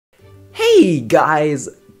Hey guys,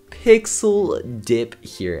 PixelDip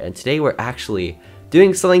here, and today we're actually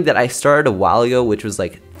doing something that I started a while ago, which was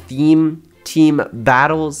like team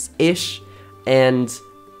battles-ish, and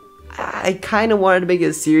I kind of wanted to make it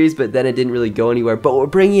a series, but then it didn't really go anywhere, but we're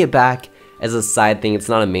bringing it back as a side thing. It's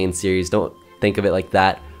not a main series, don't think of it like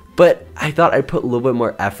that, but I thought I'd put a little bit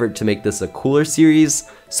more effort to make this a cooler series,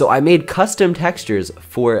 so I made custom textures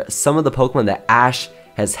for some of the Pokemon that Ash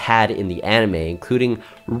has had in the anime, including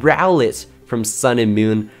Rowlet from Sun and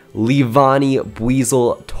Moon, Leavanny,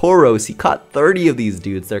 Buizel, Tauros. He caught 30 of these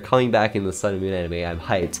dudes. They're coming back in the Sun and Moon anime. I'm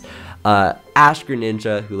hyped.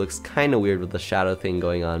 ash-greninja, who looks kind of weird with the shadow thing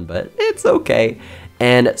going on, but it's okay.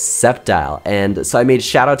 And Sceptile. And so I made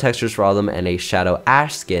shadow textures for all of them and a shadow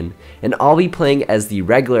Ash skin. And I'll be playing as the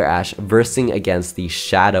regular Ash versing against the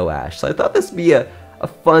shadow Ash. So I thought this would be a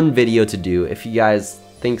fun video to do. If you guys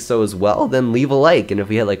think so as well, then leave a like, and if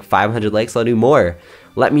we hit like 500 likes, I'll do more.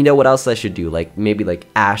 Let me know what else I should do, like maybe like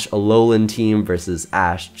Ash Alolan team versus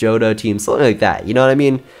Ash Johto team, something like that, you know what I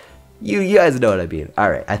mean? You guys know what I mean.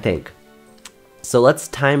 Alright, I think. So let's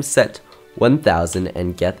time set 1000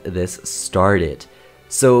 and get this started.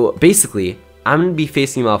 So basically, I'm going to be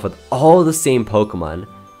facing him off with all the same Pokemon,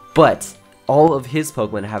 but all of his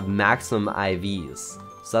Pokemon have maximum IVs.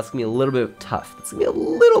 So that's going to be a little bit tough. It's going to be a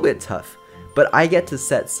little bit tough. But I get to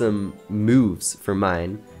set some moves for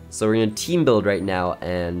mine. So we're going to team build right now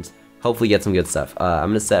and hopefully get some good stuff. I'm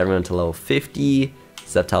going to set everyone to level 50,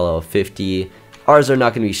 Sceptile level 50. Ours are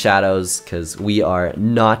not going to be shadows because we are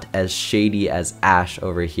not as shady as Ash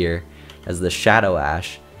over here, as the Shadow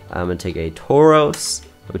Ash. I'm going to take a Tauros.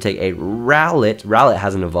 I'm going to take a Rowlet. Rowlet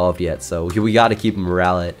hasn't evolved yet, so we got to keep him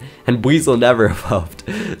Rowlet. And Buizel never evolved,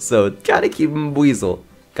 so got to keep him Buizel.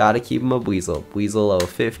 Got to keep him a Buizel. Buizel level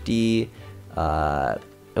 50.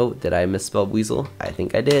 Oh, did I misspell Weasel? I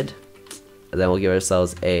think I did. And then we'll give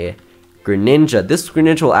ourselves a Greninja. This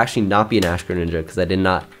Greninja will actually not be an ash-greninja because I did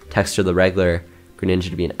not texture the regular Greninja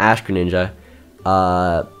to be an ash-greninja.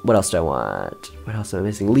 What else do I want? What else am I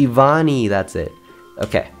missing? Leavanny, that's it.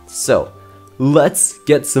 Okay, so let's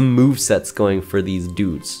get some movesets going for these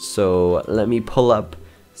dudes. So let me pull up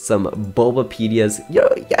some Bulbapedias. You know,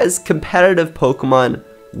 guys, competitive Pokemon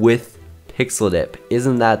with PixelDip.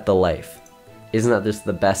 Isn't that the life? Isn't that just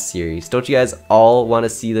the best series? Don't you guys all want to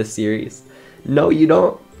see this series? No, you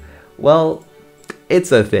don't? Well,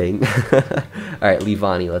 it's a thing. Alright,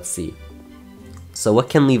 Leavanny, let's see. So what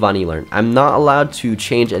can Leavanny learn? I'm not allowed to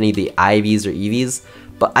change any of the IVs or EVs,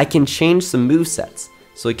 but I can change some movesets.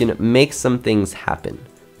 So we can make some things happen.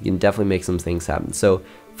 We can definitely make some things happen. So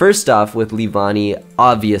first off, with Leavanny,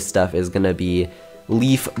 obvious stuff is going to be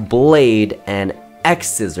Leaf Blade and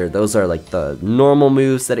X-Scissor. Those are like the normal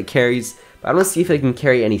moves that it carries. But I want to see if it can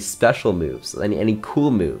carry any special moves, any cool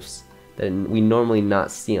moves that we normally not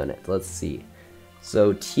see on it. Let's see.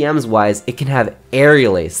 So TMs wise, it can have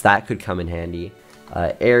Aerial Ace. That could come in handy.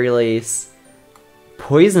 Aerial Ace,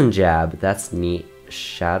 Poison Jab. That's neat.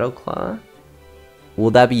 Shadow Claw. Will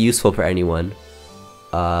that be useful for anyone?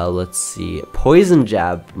 Let's see. Poison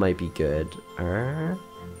Jab might be good.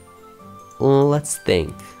 Let's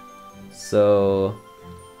think. So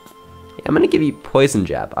I'm going to give you Poison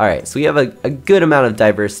Jab. Alright, so we have a good amount of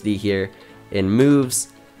diversity here in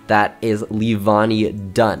moves. That is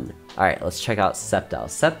Leavanny done. Alright, let's check out Sceptile.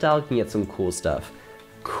 Sceptile can get some cool stuff.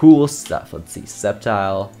 Cool stuff. Let's see.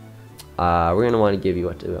 Sceptile. We're going to want to give you,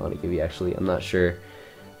 what do we want to give you actually? I'm not sure.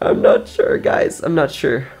 I'm not sure, guys. I'm not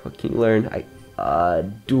sure. What can you learn?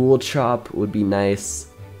 Dual Chop would be nice.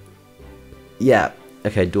 Yeah.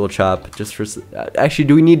 Okay, Dual Chop. Just for... actually,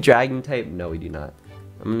 do we need Dragon type? No, we do not.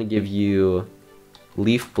 I'm gonna give you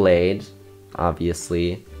Leaf Blade,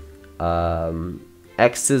 obviously.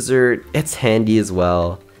 X-Scissor, it's handy as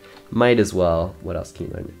well. Might as well. What else can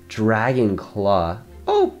you learn? Dragon Claw.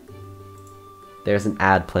 Oh! There's an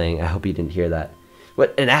ad playing. I hope you didn't hear that.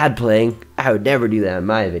 What, an ad playing? I would never do that in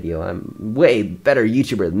my video. I'm way better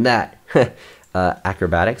YouTuber than that.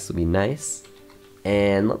 Acrobatics would be nice.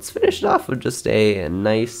 And let's finish it off with just a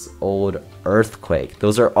nice old Earthquake.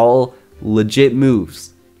 Those are all legit moves.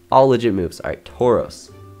 All legit moves. Alright,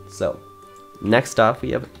 Tauros. So, next off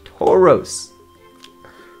we have Tauros.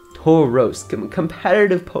 Tauros.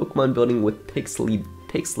 Competitive Pokemon building with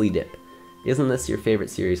PixelDip. Isn't this your favorite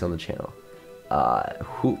series on the channel?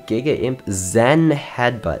 Giga Imp. Zen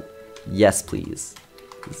Headbutt. Yes, please.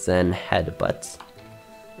 Zen Headbutt.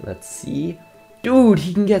 Let's see. Dude,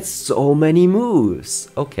 he can get so many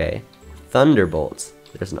moves. Okay. Thunderbolt.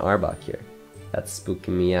 There's an Arbok here. That's spooking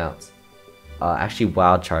me out. Actually,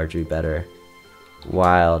 Wild Charge would be better.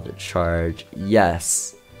 Wild Charge.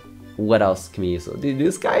 Yes. What else can we use? Dude,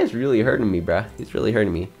 this guy is really hurting me, bruh. He's really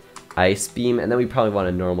hurting me. Ice Beam, and then we probably want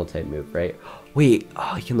a normal type move, right? Wait,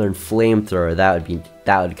 oh, you can learn Flamethrower. That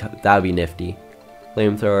would be nifty.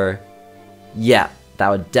 Flamethrower. Yeah, that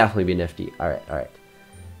would definitely be nifty. All right.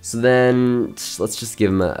 So then let's just give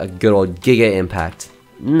him a good old Giga Impact.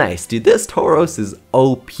 Nice, dude. This Tauros is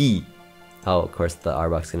OP. Oh, of course the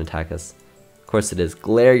Arbok's gonna attack us. Of course it is.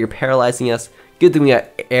 Glare, you're paralyzing us. Good thing we got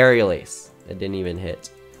Aerial Ace. It didn't even hit.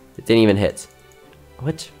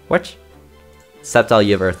 What? Sceptile,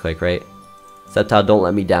 you have Earthquake, right? Sceptile, don't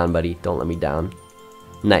let me down, buddy. Don't let me down.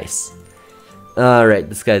 Nice. Alright,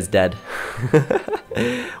 this guy's dead.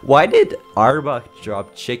 Why did Arbok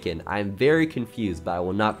drop chicken? I'm very confused, but I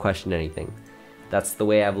will not question anything. That's the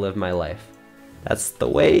way I've lived my life. That's the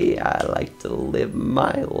way I like to live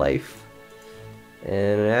my life.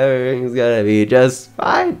 And everything's gonna be just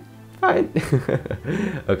fine.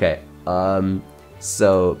 Okay,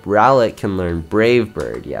 so Rowlet can learn Brave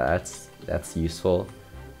Bird. Yeah, that's useful.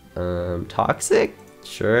 Toxic?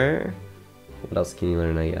 Sure. What else can you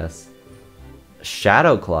learn, I guess?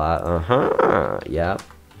 Shadow Claw, yeah.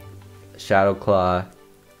 Shadow Claw.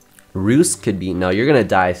 Roost could be, no, you're gonna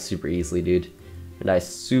die super easily, dude. You're gonna die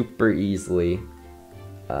super easily.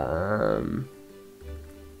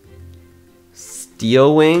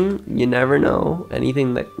 Steel Wing, you never know.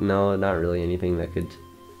 Anything that, no, not really anything that could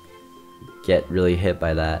get really hit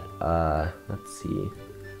by that. Let's see.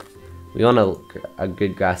 We want a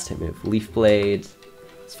good grass type move. Leaf Blade.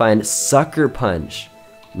 Let's find Sucker Punch.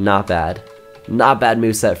 Not bad. Not bad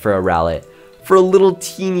moveset for a Rowlet. For a little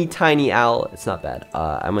teeny tiny owl, it's not bad.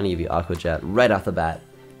 I'm gonna give you Aqua Jet right off the bat.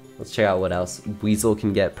 Let's check out what else Weasel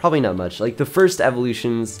can get. Probably not much. Like the first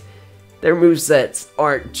evolutions, their movesets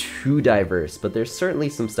aren't too diverse, but there's certainly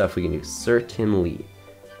some stuff we can do. Certainly.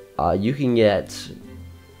 You can get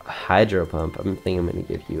Hydro Pump. I think I'm gonna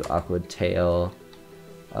give you Aqua Tail.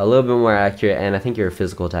 A little bit more accurate, and I think you're a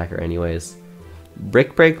physical attacker anyways.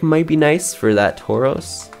 Brick Break might be nice for that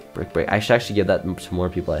Tauros. Brick Break. I should actually give that to more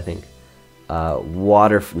people, I think. No,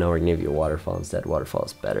 we're gonna give you a Waterfall instead. Waterfall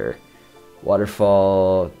is better.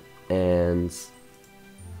 Waterfall, and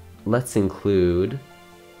let's include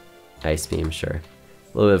Ice Beam, sure.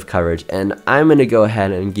 A little bit of coverage, and I'm gonna go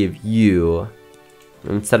ahead and give you,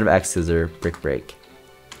 instead of X-Scissor, Brick Break.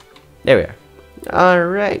 There we are.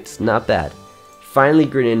 Alright, not bad. Finally,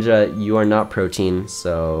 Greninja, you are not protein,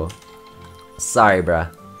 so sorry,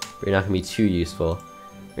 bruh. You're not gonna be too useful.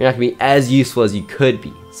 You're not gonna be as useful as you could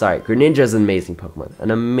be. Sorry, Greninja is an amazing Pokemon.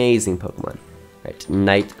 An amazing Pokemon. Right,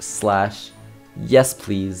 Night Slash. Yes,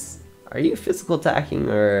 please. Are you physical attacking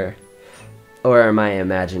or am I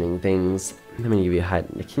imagining things? I'm gonna give you a high.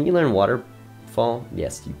 Can you learn Waterfall?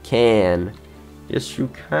 Yes, you can. Yes, you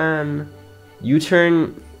can.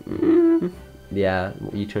 U-turn. Yeah,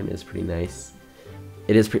 U-turn is pretty nice.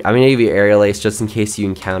 It is pretty. I'm gonna give you Aerial Ace just in case you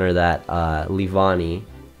encounter that Leavanny.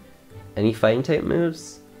 Any fighting type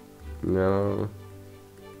moves? No.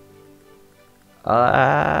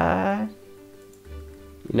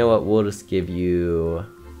 You know what? We'll just give you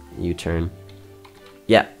U-turn.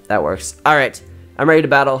 Yeah, that works. All right, I'm ready to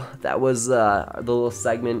battle. That was the little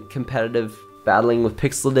segment, competitive battling with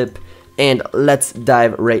Pixeldip, and let's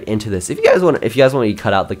dive right into this. If you guys want me to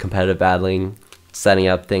cut out the competitive battling, setting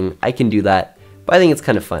up thing, I can do that. But I think it's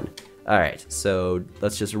kind of fun. All right, so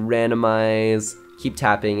let's just randomize. Keep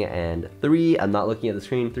tapping, and 3, I'm not looking at the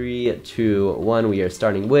screen, 3, 2, 1, we are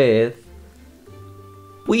starting with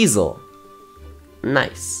Weasel.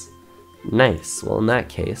 Nice. Nice, well in that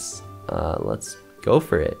case, let's go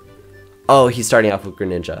for it. Oh, he's starting off with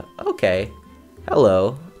Greninja. Okay,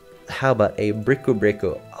 hello. How about a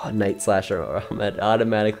Bricko? Oh, Night Slasher, I'm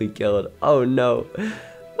automatically killed. Oh no,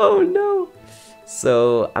 oh no.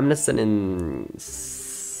 So, I'm gonna send in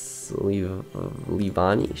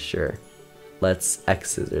Leavanny, sure. Let's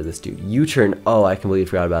X-Scissor this dude. U-turn. Oh, I completely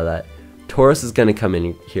forgot about that. Tauros is gonna come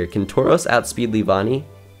in here. Can Tauros outspeed Leavanny?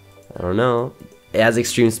 I don't know. It has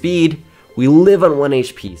extreme speed. We live on 1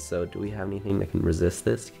 HP, so do we have anything that can resist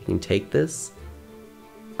this? Can take this?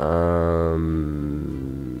 I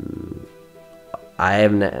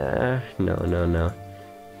have no.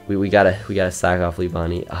 We gotta sack off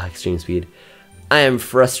Leavanny. Ah, extreme speed. I am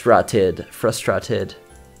frustrated.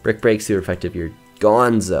 Brick Break, super effective. You're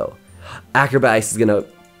gonzo. Acrobatics is gonna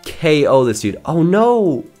KO this dude. Oh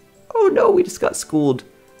no! Oh no, we just got schooled.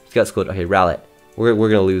 Okay, Rowlet. We're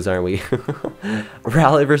gonna lose, aren't we?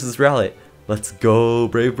 Rowlet versus Rowlet. Let's go,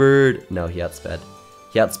 Brave Bird. No, he outsped.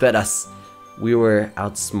 He outsped us. We were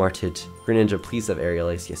outsmarted. Greninja, please have Aerial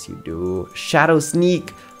Ace. Yes, you do. Shadow Sneak.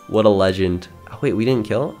 What a legend. Oh wait, we didn't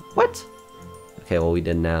kill? What? Okay, well we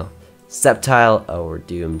did now. Sceptile. Oh, we're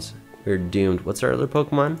doomed. We're doomed. What's our other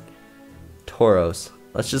Pokemon? Tauros.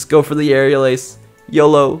 Let's just go for the aerial ace.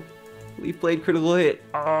 YOLO. Leaf blade critical hit.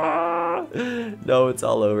 Ah! No, it's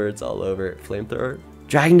all over. It's all over. Flamethrower.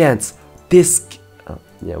 Dragon Dance. This. Oh,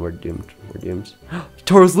 yeah, we're doomed. We're doomed.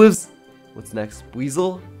 Tauros lives. What's next?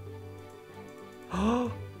 Weasel.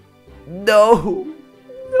 Oh no.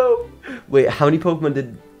 No. Wait, how many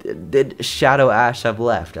Pokemon did Shadow Ash have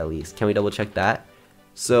left at least? Can we double check that?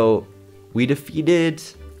 So we defeated.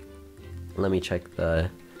 Let me check the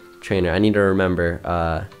trainer. I need to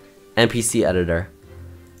remember. NPC editor.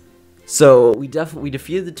 So we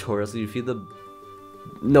defeated the Tauros. We defeated the.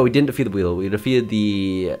 No, we didn't defeat the Weasel. We defeated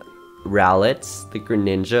the Rowlet, the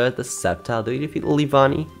Greninja, the Sceptile. Did we defeat the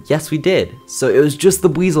Leavanny? Yes, we did. So it was just the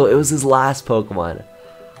Weasel. It was his last Pokemon.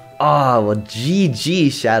 Oh, well,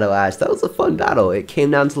 GG, Shadow Ash. That was a fun battle. It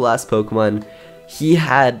came down to the last Pokemon. He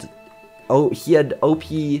had OP.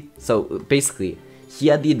 So basically, he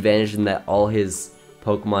had the advantage in that all his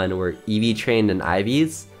Pokemon were EV trained and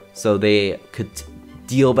IVs, so they could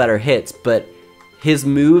deal better hits. But his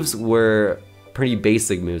moves were pretty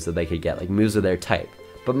basic moves that they could get, like moves of their type.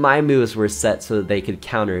 But my moves were set so that they could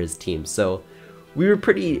counter his team. So we were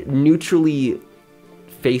pretty neutrally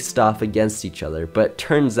faced off against each other. But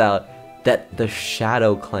turns out that the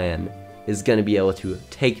Shadow Clan is going to be able to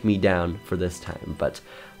take me down for this time. But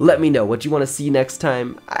let me know what you want to see next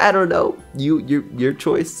time. I don't know. Your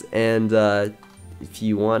choice. And if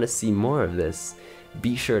you want to see more of this,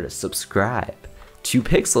 be sure to subscribe to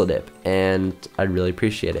PixelDip, and I'd really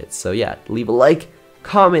appreciate it. So yeah, leave a like,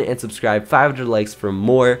 comment, and subscribe. 500 likes for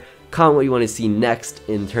more. Comment what you want to see next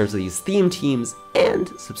in terms of these theme teams, and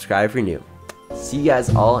subscribe if you're new. See you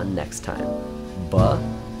guys all next time.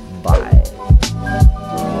 Bye.